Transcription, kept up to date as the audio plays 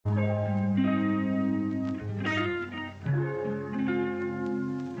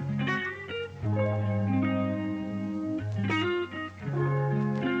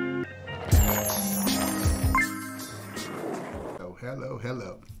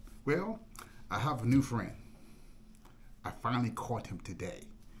Well, I have a new friend. I finally caught him today.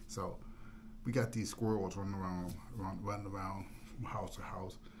 So we got these squirrels running around from house to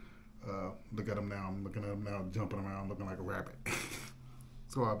house. Look at them now. I'm looking at them now, jumping around, looking like a rabbit.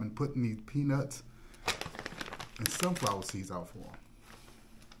 So I've been putting these peanuts and sunflower seeds out for him.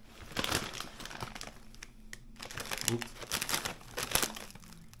 Oops.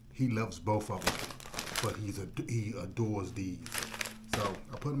 He loves both of them, but he adores these. So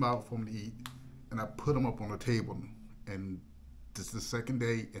I put them out for him to eat, and I put them up on the table. And this is the second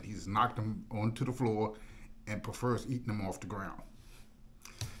day, and he's knocked them onto the floor and prefers eating them off the ground.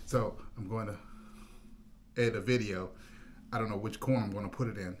 So I'm going to edit a video. I don't know which corner I'm going to put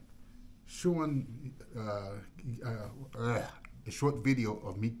it in, showing a short video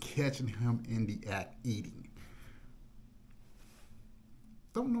of me catching him in the act eating.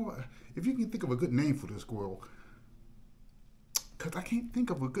 Don't know if you can think of a good name for this squirrel, because I can't think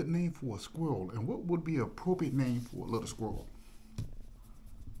of a good name for a squirrel. And what would be an appropriate name for a little squirrel?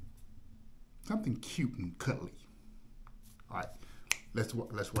 Something cute and cuddly. All right, let's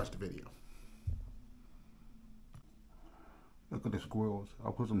watch the video. Look at the squirrels.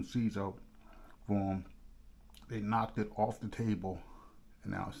 I put some seeds out for them. They knocked it off the table,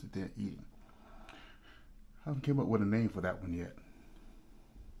 and now it's there eating. I haven't came up with a name for that one yet.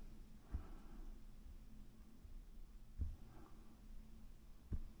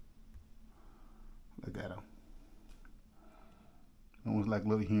 Look at them. Almost like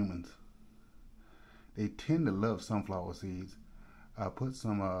little humans. They tend to love sunflower seeds. I put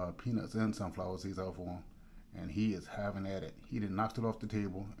some peanuts and sunflower seeds out for him, and he is having at it. He done knocked it off the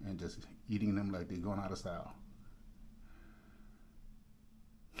table and just eating them like they're going out of style.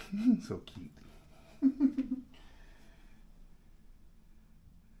 So cute.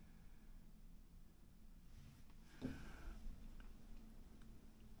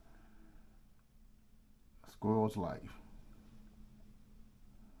 Squirrel's life.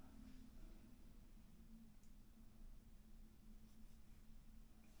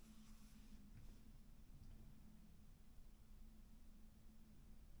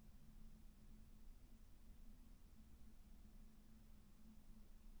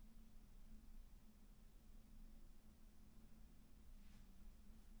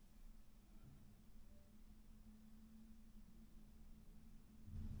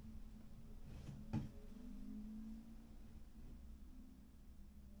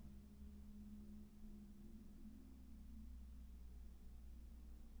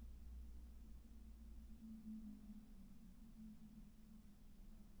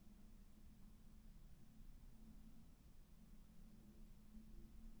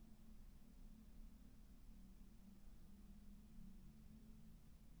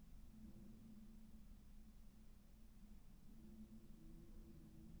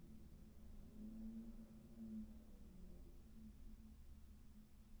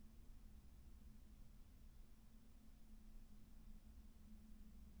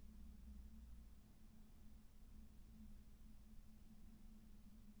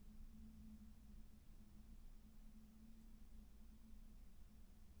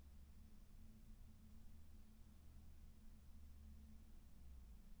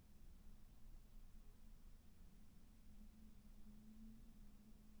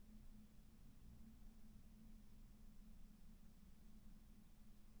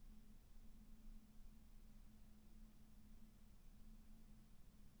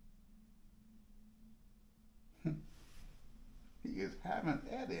 He is having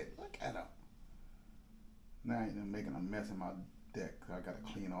at it. Look at him. Now he's making a mess in my deck. I gotta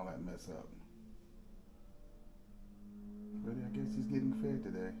clean all that mess up. Really, I guess he's getting fed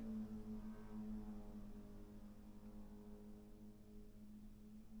today.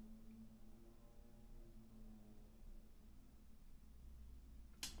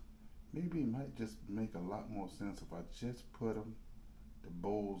 Maybe it might just make a lot more sense if I just put the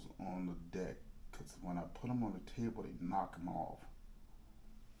bowls on the deck. Because when I put them on the table, they knock them off.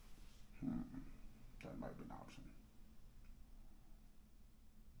 That might be an option.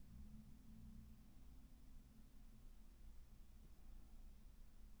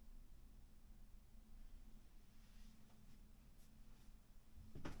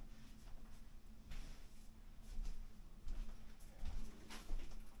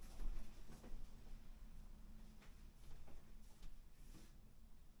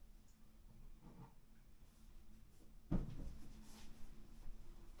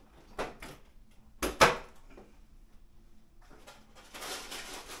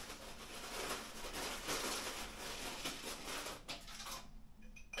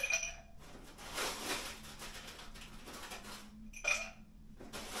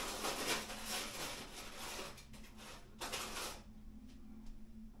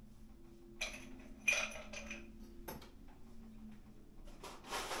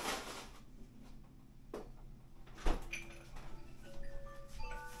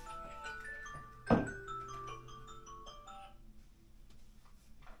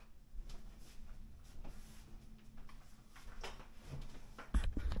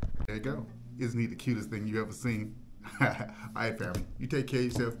 you go. Isn't he the cutest thing you ever seen? All right, family. You take care of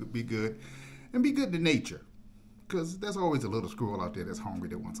yourself. Be good. And be good to nature. Because there's always a little squirrel out there that's hungry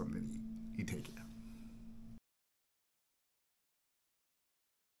that wants something to eat. You take care.